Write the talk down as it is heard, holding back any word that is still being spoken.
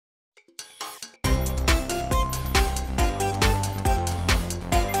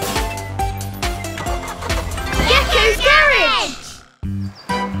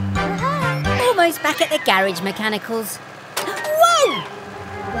almost back at the garage, Mechanicals. Whoa!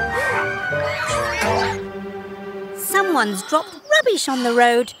 Someone's dropped rubbish on the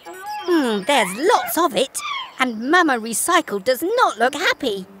road. There's lots of it, and Mama Recycle does not look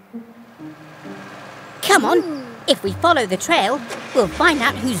happy. Come on, if we follow the trail, we'll find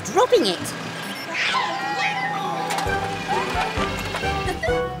out who's dropping it.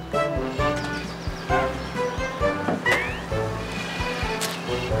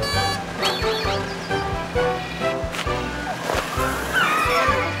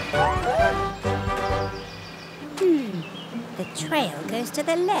 The trail goes to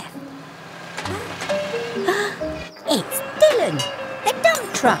the left. It's Dylan, the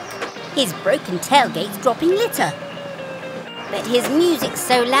dump truck. His broken tailgate's dropping litter. But his music's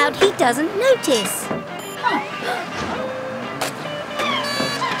so loud he doesn't notice.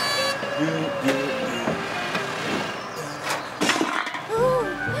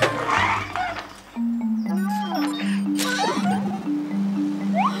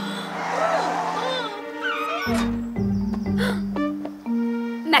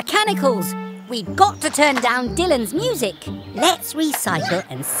 Mechanicals, we've got to turn down Dylan's music. Let's recycle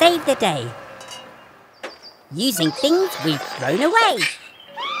and save the day. Using things we've thrown away.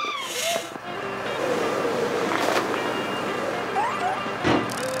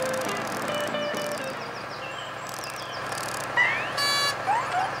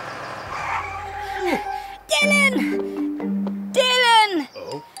 Dylan!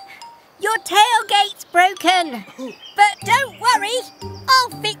 Oh? Your tailgate's broken. But don't worry,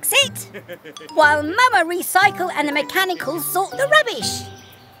 I'll fix it. While Mama Recycle and the Mechanicals sort the rubbish.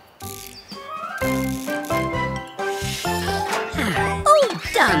 All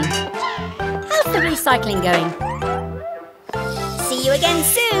done. How's the recycling going? See you again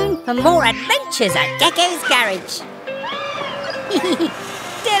soon for more adventures at Gecko's garage.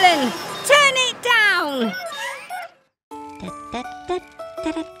 Dylan, turn it down.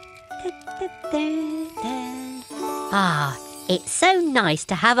 Ah, it's so nice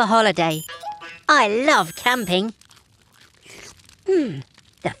to have a holiday. I love camping.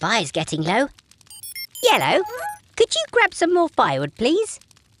 The fire's getting low. Yellow, could you grab some more firewood, please?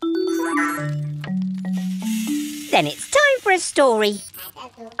 Then it's time for a story.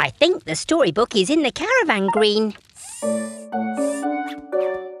 I think the storybook is in the caravan green.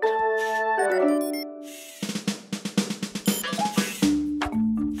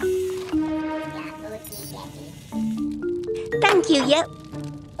 Thank you, Yep.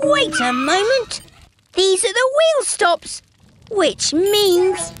 Wait a moment. These are the wheel stops, which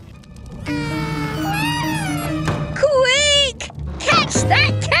means... Quick! Catch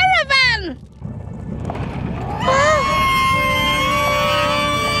that caravan!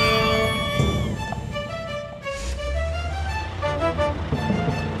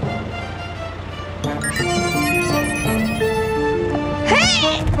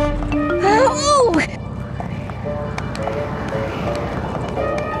 Hey! Oh!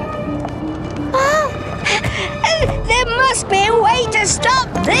 There must be a way to stop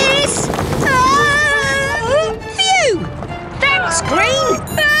this! Phew! Thanks, Green!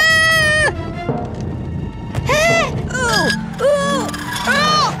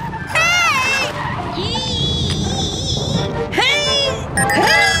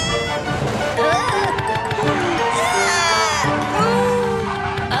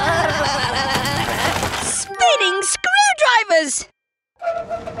 Spinning screwdrivers!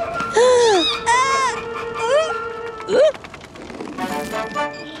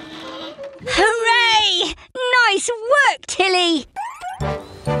 Hooray! Nice work, Tilly!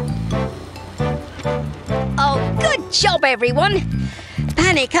 Oh, good job, everyone!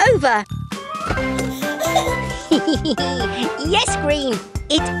 Panic over! Yes, Green,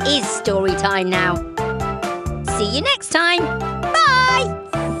 it is story time now. See you next time. Bye!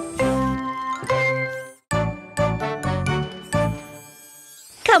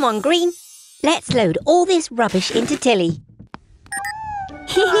 Come on, Green. Let's load all this rubbish into Tilly.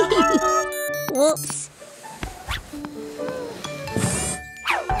 Whoops.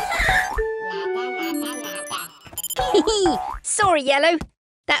 Sorry, Yellow.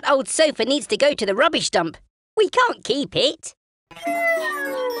 That old sofa needs to go to the rubbish dump. We can't keep it.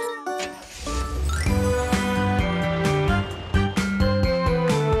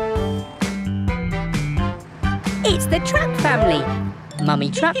 It's the Truck family.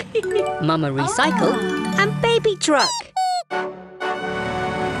 Mummy Truck, Mama Recycle, and Baby Truck.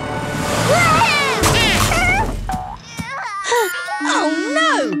 Oh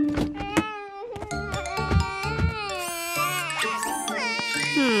no!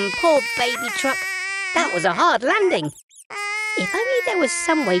 Poor Baby Truck. That was a hard landing. If only there was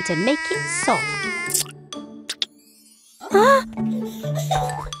some way to make it soft. Huh?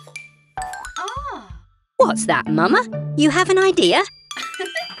 What's that, Mama? You have an idea?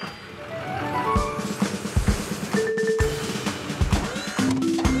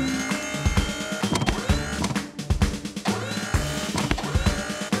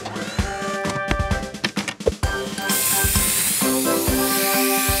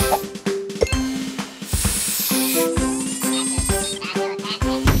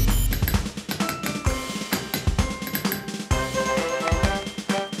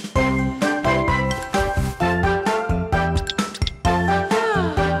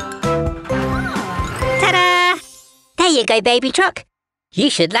 There you go, baby truck. You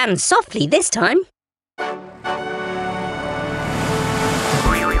should land softly this time.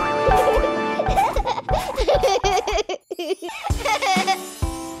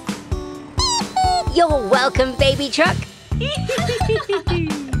 You're welcome, baby truck.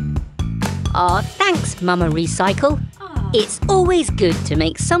 Aw, thanks, Mama Recycle. It's always good to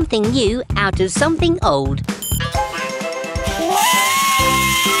make something new out of something old.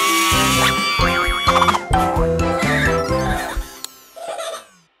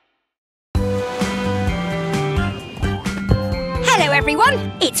 Hello everyone,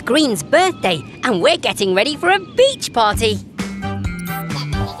 it's Green's birthday and we're getting ready for a beach party.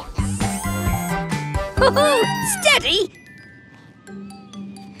 Steady!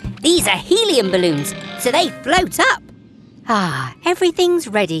 These are helium balloons, so they float up. Everything's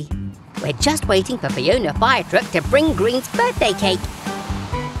ready. We're just waiting for Fiona Fire Truck to bring Green's birthday cake.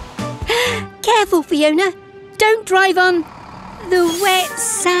 Careful, Fiona. Don't drive on the wet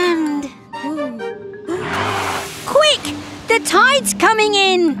sand. Quick! The tide's coming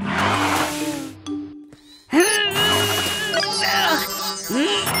in!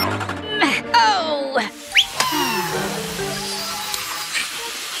 Oh!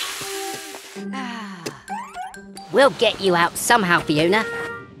 We'll get you out somehow, Fiona.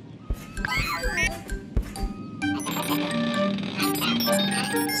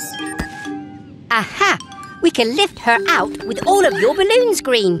 Aha! We can lift her out with all of your balloons,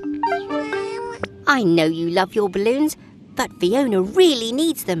 Green. I know you love your balloons, but Fiona really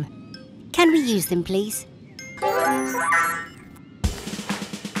needs them. Can we use them, please?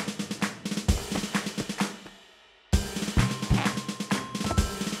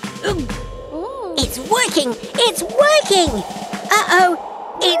 It's working! It's working! Uh-oh!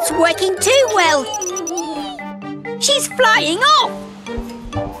 It's working too well! She's flying off!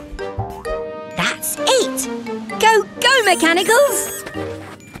 That's it! Go, go, Mechanicals!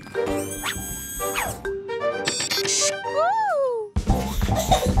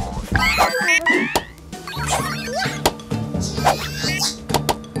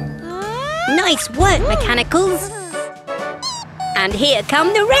 Nice work, Mechanicals! And here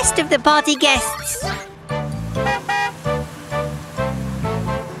come the rest of the party guests.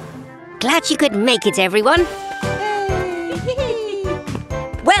 Glad you could make it, everyone.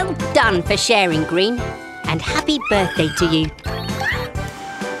 Well done for sharing, Green. And happy birthday to you.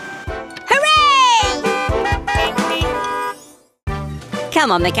 Hooray!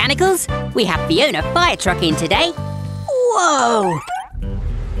 Come on, Mechanicals. We have Fiona Fire Truck in today. Whoa!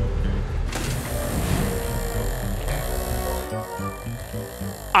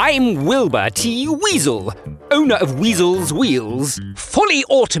 I'm Wilbur T. Weasel, owner of Weasel's Wheels, fully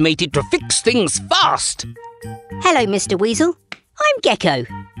automated to fix things fast. Hello, Mr. Weasel. I'm Gecko.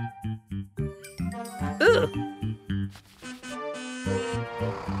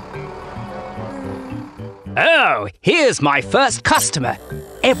 Oh, here's my first customer.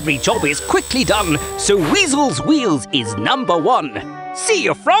 Every job is quickly done, so Weasel's Wheels is #1. See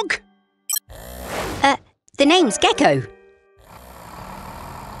you, frog? The name's Gecko.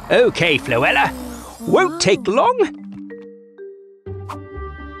 OK, Floella. Won't take long.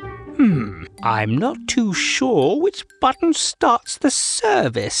 I'm not too sure which button starts the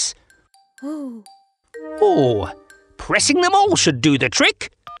service. Oh, pressing them all should do the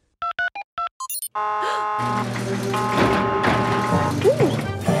trick.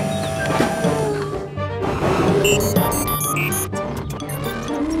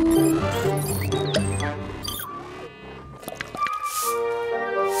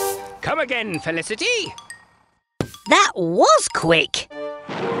 Come again, Felicity. That was quick.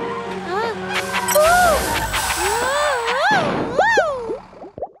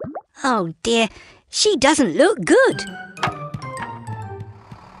 Oh dear, she doesn't look good.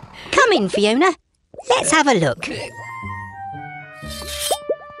 Come in, Fiona. Let's have a look.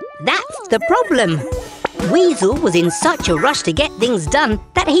 That's the problem. Weasel was in such a rush to get things done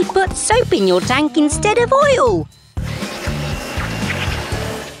that he put soap in your tank instead of oil.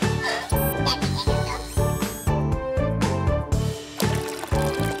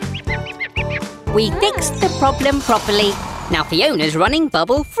 We fixed the problem properly. Now Fiona's running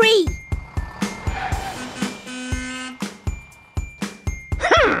bubble-free.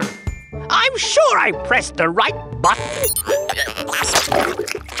 I'm sure I pressed the right button.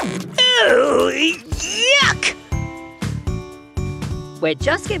 Oh, yuck! We're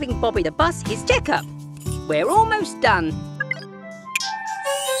just giving Bobby the bus his checkup. We're almost done.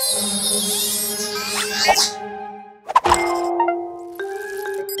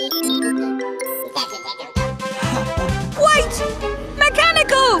 Wait!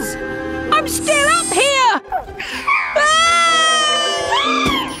 Mechanicals! I'm still up here!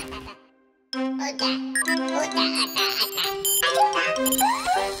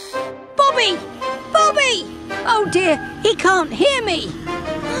 Bobby! Bobby! Oh dear, he can't hear me!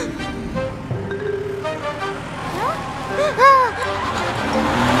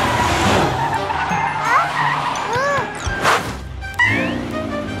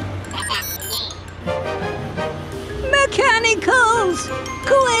 Mechanicals!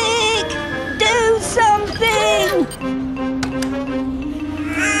 Quick! Do something!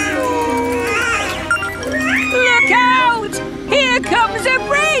 Look out! Here comes a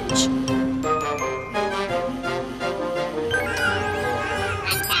bridge!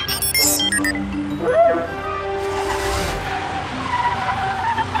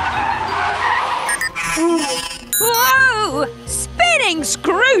 Whoa! Spinning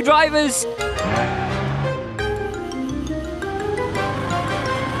screwdrivers!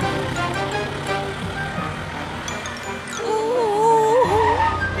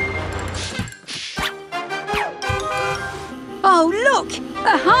 Oh, look!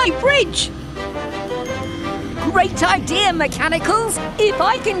 A high bridge! Great idea, Mechanicals! If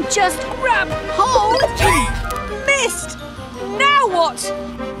I can just grab hold... Missed! Now what?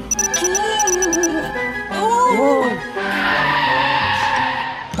 Whoa!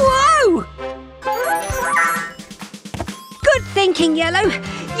 Whoa! Good thinking, Yellow.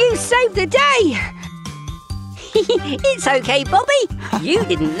 You saved the day. It's okay, Bobby. You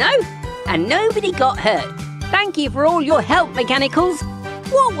didn't know, and nobody got hurt. Thank you for all your help, Mechanicals.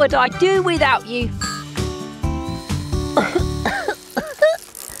 What would I do without you?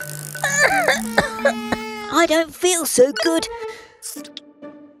 I don't feel so good.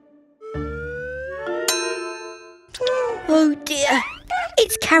 Oh dear,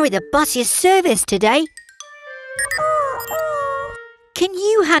 it's Carry the Bus's service today. Can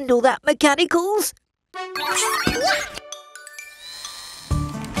you handle that, Mechanicals?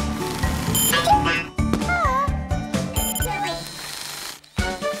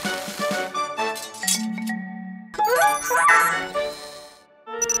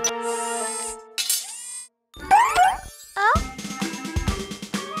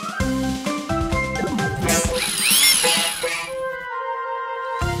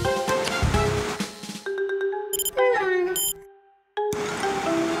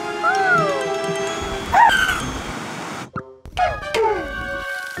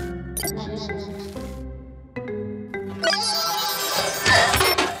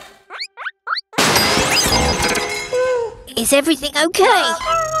 Is everything okay?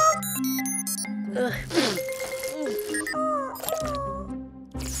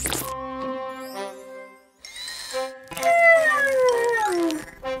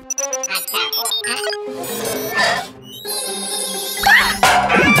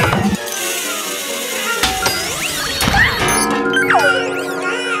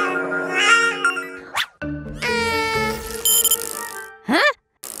 Huh?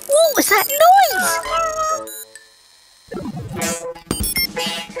 What was that noise?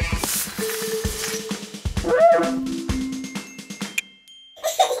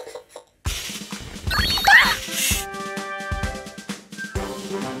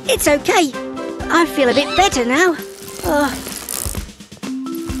 It's okay. I feel a bit better now. Huh?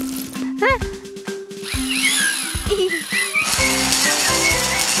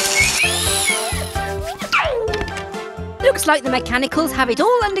 Looks like the Mechanicals have it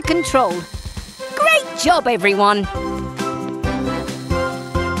all under control. Great job, everyone.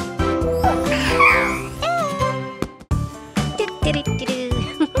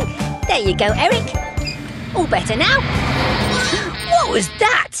 There you go, Eric. All better now. What was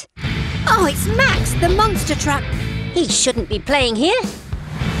that? Oh, it's Max, the monster truck. He shouldn't be playing here.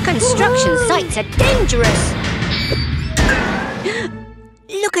 Construction sites are dangerous.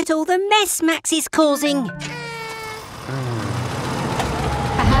 Look at all the mess Max is causing.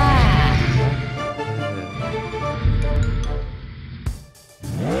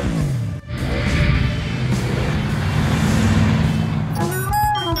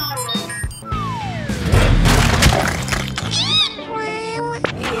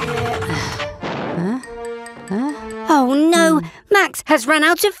 Max has run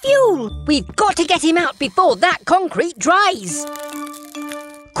out of fuel. We've got to get him out before that concrete dries.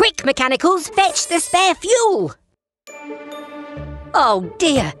 Quick, mechanicals, fetch the spare fuel. Oh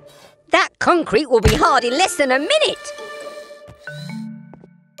dear, that concrete will be hard in less than a minute.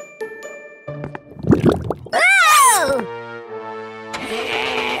 Oh!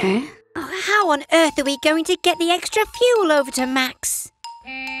 Huh? Oh, how on earth are we going to get the extra fuel over to Max?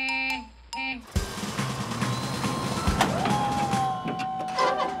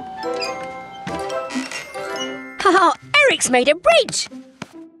 Oh, Eric's made a bridge!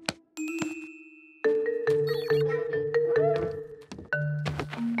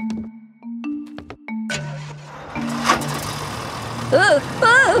 Oh,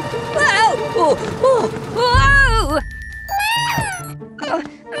 oh, oh, oh, oh.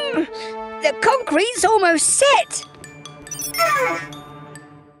 The concrete's almost set.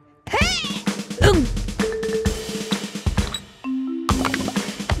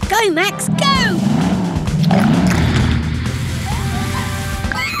 Go, Max, go!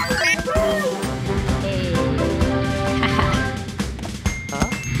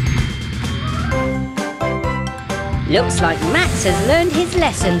 Looks like Max has learned his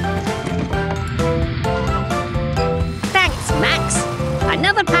lesson. Thanks, Max.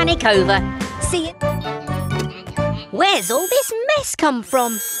 Another panic over. See you. Where's all this mess come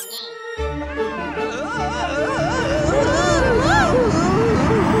from?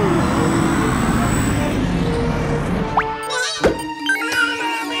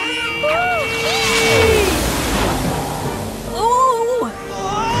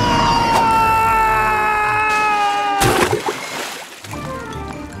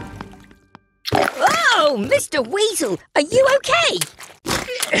 Oh, Mr. Weasel, are you okay?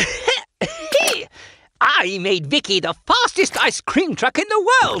 I made Vicky the fastest ice cream truck in the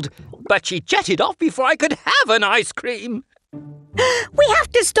world, but she jetted off before I could have an ice cream. We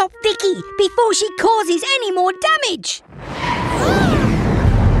have to stop Vicky before she causes any more damage.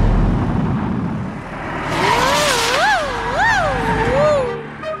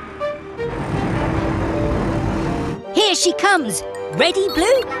 Here she comes. Ready,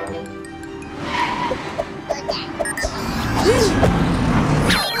 Blue?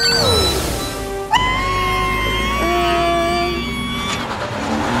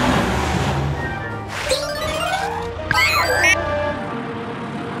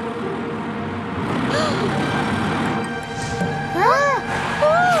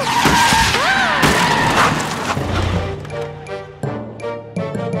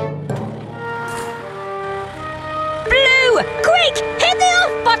 Blue, quick, hit the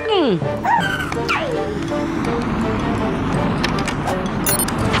off button.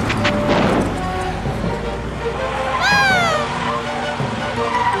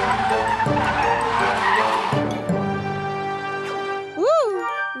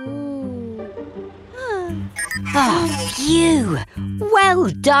 Oh, phew! Well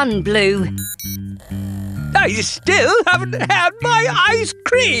done, Blue. I still haven't had my ice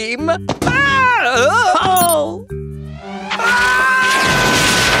cream. Oh!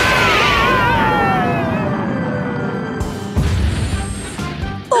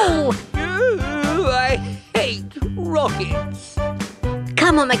 Oh! I hate rockets.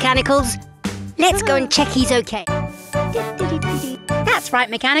 Come on, Mechanicals. Let's go and check he's okay. That's right,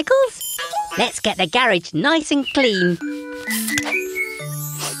 Mechanicals. Let's get the garage nice and clean.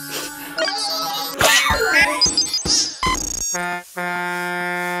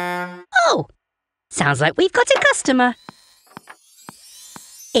 Oh, sounds like we've got a customer.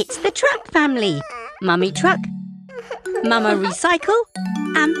 It's the Truck family. Mummy Truck, Mama Recycle,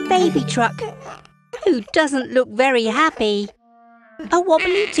 and Baby Truck, who doesn't look very happy. A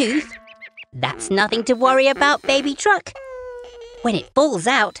wobbly tooth? That's nothing to worry about, Baby Truck. When it falls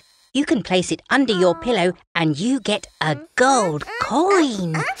out, you can place it under your pillow and you get a gold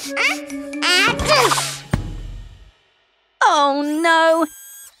coin. Oh no!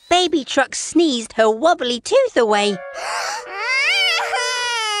 Baby Truck sneezed her wobbly tooth away.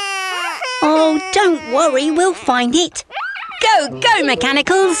 Oh, don't worry, we'll find it. Go, go,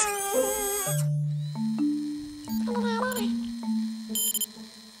 Mechanicals!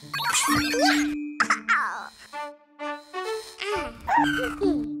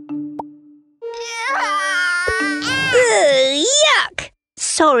 Ugh, yuck!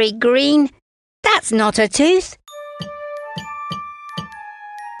 Sorry, Green. That's not a tooth.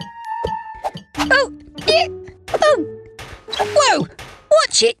 Oh! Oh! Whoa!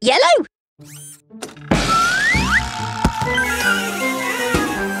 Watch it, Yellow!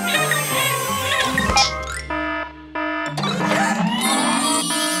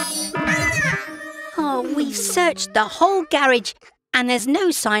 Oh, we've searched the whole garage and there's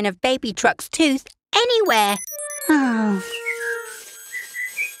no sign of Baby Truck's tooth anywhere. Oh.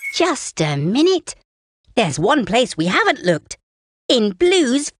 Just a minute. There's one place we haven't looked. In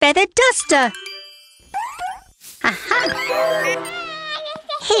Blue's feather duster. Aha!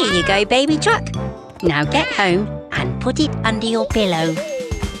 Here you go, Baby Truck. Now get home and put it under your pillow.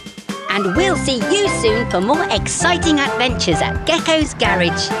 And we'll see you soon for more exciting adventures at Gecko's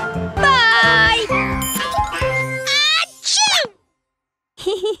garage. Bye! Achoo!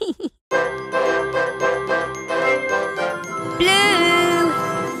 Blue!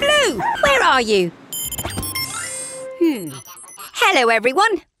 Blue, where are you? Hello,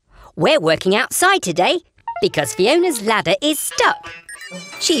 everyone. We're working outside today because Fiona's ladder is stuck.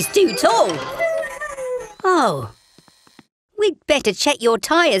 She's too tall. Oh. We'd better check your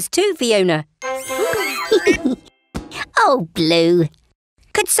tyres too, Fiona. Oh, Blue.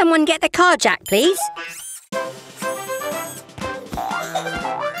 Could someone get the car jack, please?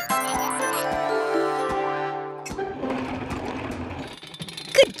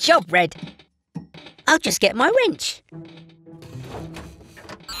 Good job, Red. I'll just get my wrench.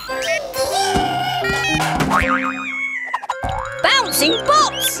 Bouncing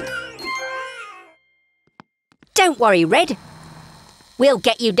bots! Don't worry, Red. We'll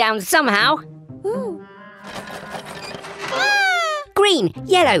get you down somehow. Green,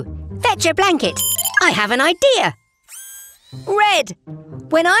 yellow, fetch a blanket. I have an idea. Red,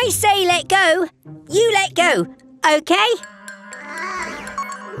 when I say let go, you let go, okay?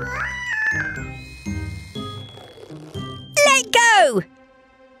 Let go!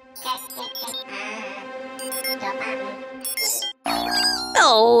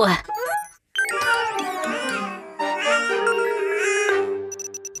 Oh.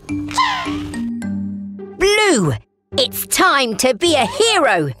 Blue, it's time to be a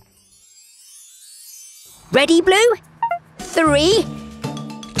hero. Ready, Blue? 3,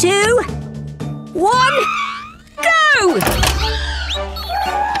 2, 1, go!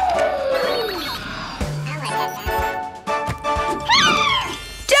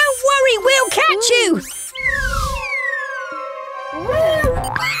 Don't worry, we'll catch you!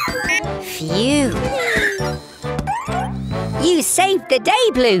 Phew. You saved the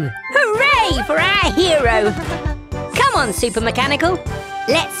day, Blue. Hooray for our hero. Come on, Super Mechanical.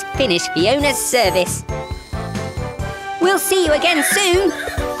 Let's finish Fiona's service. We'll see you again soon.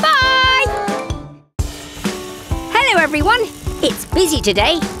 Bye! Hello, everyone. It's busy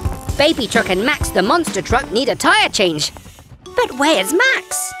today. Baby Truck and Max the monster truck need a tyre change. But where's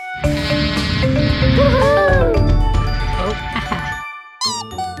Max?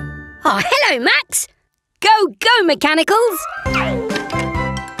 Oh, hello, Max. Go, go, Mechanicals.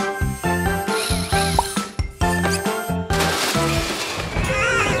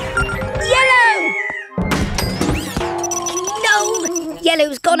 Yellow! No,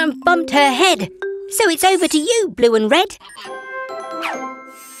 Yellow's gone and bumped her head. So it's over to you, Blue and Red.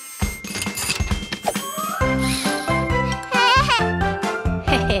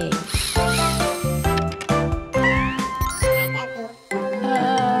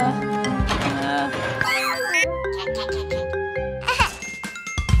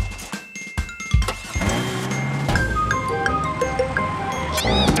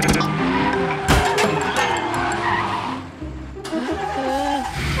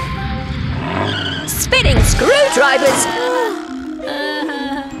 Spinning screwdrivers!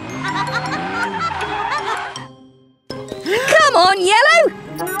 Come on, Yellow!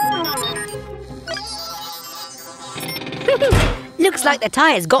 Looks like the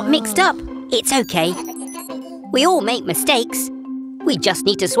tyres got mixed up. It's okay. We all make mistakes. We just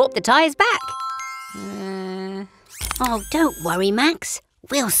need to swap the tyres back. Oh, don't worry, Max.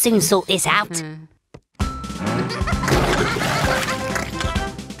 We'll soon sort this out.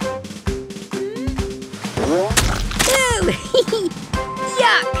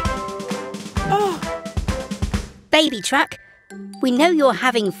 Yuck! Baby Truck, we know you're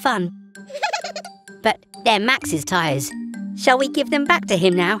having fun, but they're Max's tyres. Shall we give them back to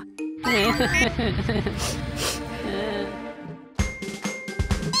him now?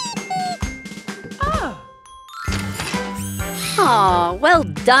 Oh, well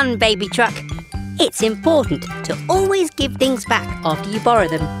done, Baby Truck. It's important to always give things back after you borrow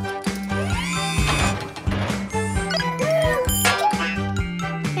them.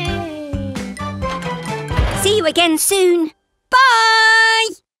 See you again soon. Bye!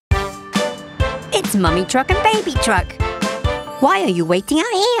 It's Mummy Truck and Baby Truck. Why are you waiting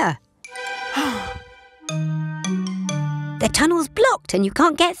out here? The tunnel's blocked and you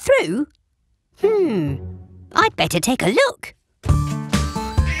can't get through? I'd better take a look.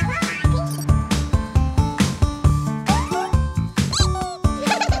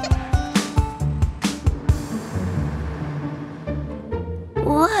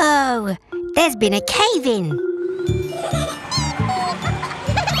 been a cave-in.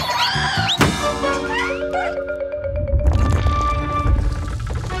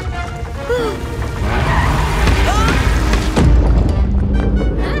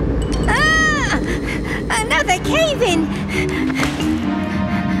 Another cave-in!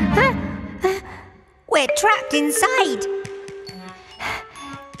 We're trapped inside.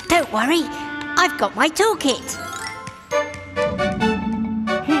 Don't worry, I've got my toolkit.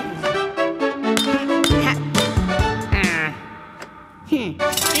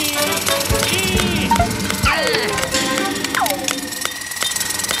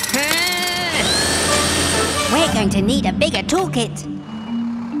 We're going to need a bigger toolkit.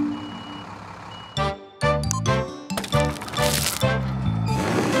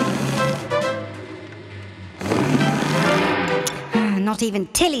 Not even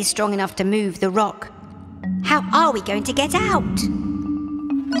Tilly's strong enough to move the rock. How are we going to get out?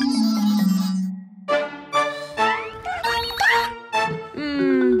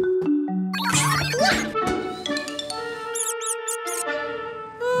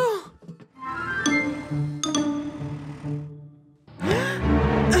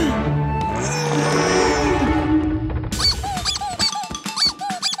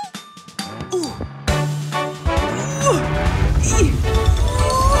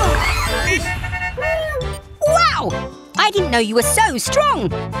 I didn't know you were so strong.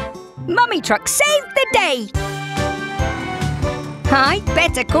 Mummy Truck saved the day. I'd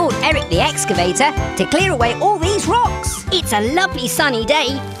better call Eric the excavator to clear away all these rocks. It's a lovely sunny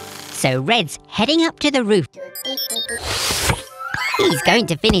day. So Red's heading up to the roof. He's going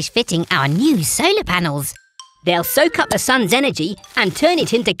to finish fitting our new solar panels. They'll soak up the sun's energy and turn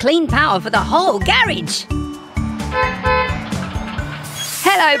it into clean power for the whole garage.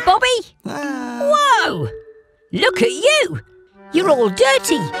 Hello, Bobby. Whoa! Look at you! You're all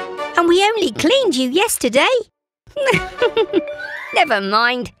dirty, and we only cleaned you yesterday. Never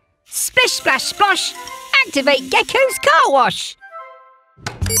mind. Splish, splash, splosh. Activate Gecko's car wash.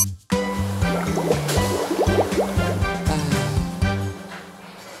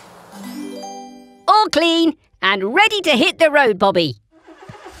 All clean and ready to hit the road, Bobby.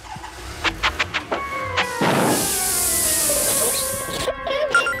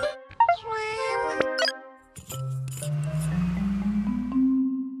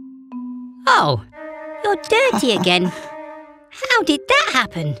 Oh, you're dirty again. How did that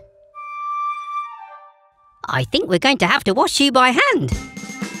happen? I think we're going to have to wash you by hand.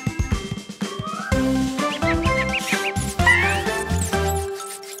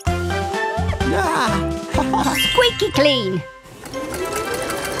 Squeaky clean.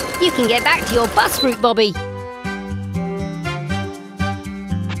 You can get back to your bus route, Bobby.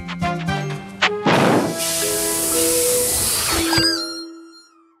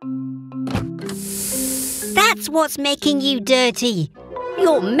 That's what's making you dirty.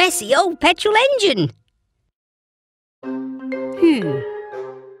 Your messy old petrol engine.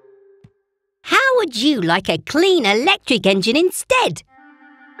 How would you like a clean electric engine instead?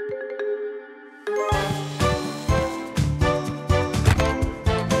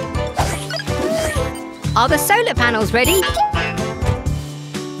 Are the solar panels ready?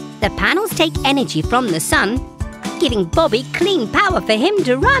 The panels take energy from the sun, giving Bobby clean power for him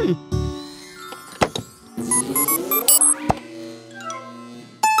to run.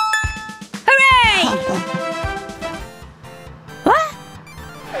 What?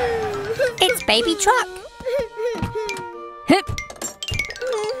 It's Baby Truck.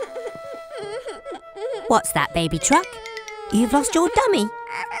 What's that, Baby Truck? You've lost your dummy.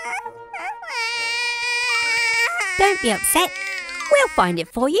 Don't be upset. We'll find it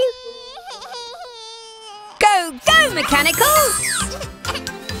for you. Go, go, Mechanicals!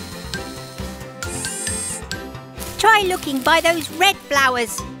 Try looking by those red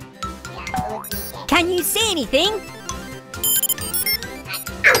flowers. Can you see anything?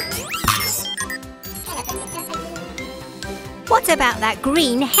 What about that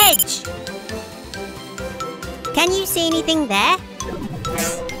green hedge? Can you see anything there?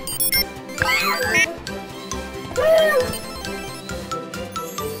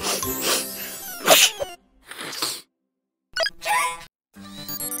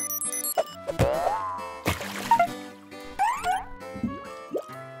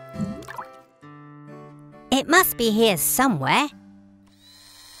 It must be here somewhere.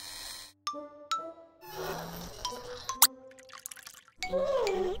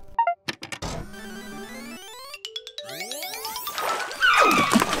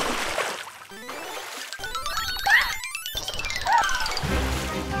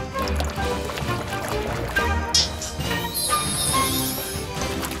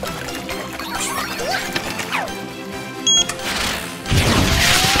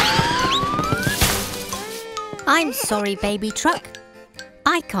 I'm sorry, baby truck.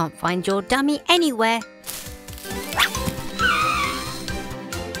 I can't find your dummy anywhere.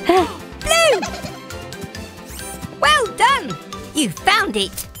 Blue! Well done! You found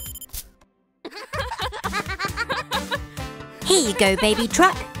it. Here you go, baby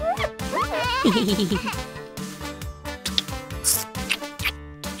truck.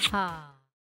 Ah.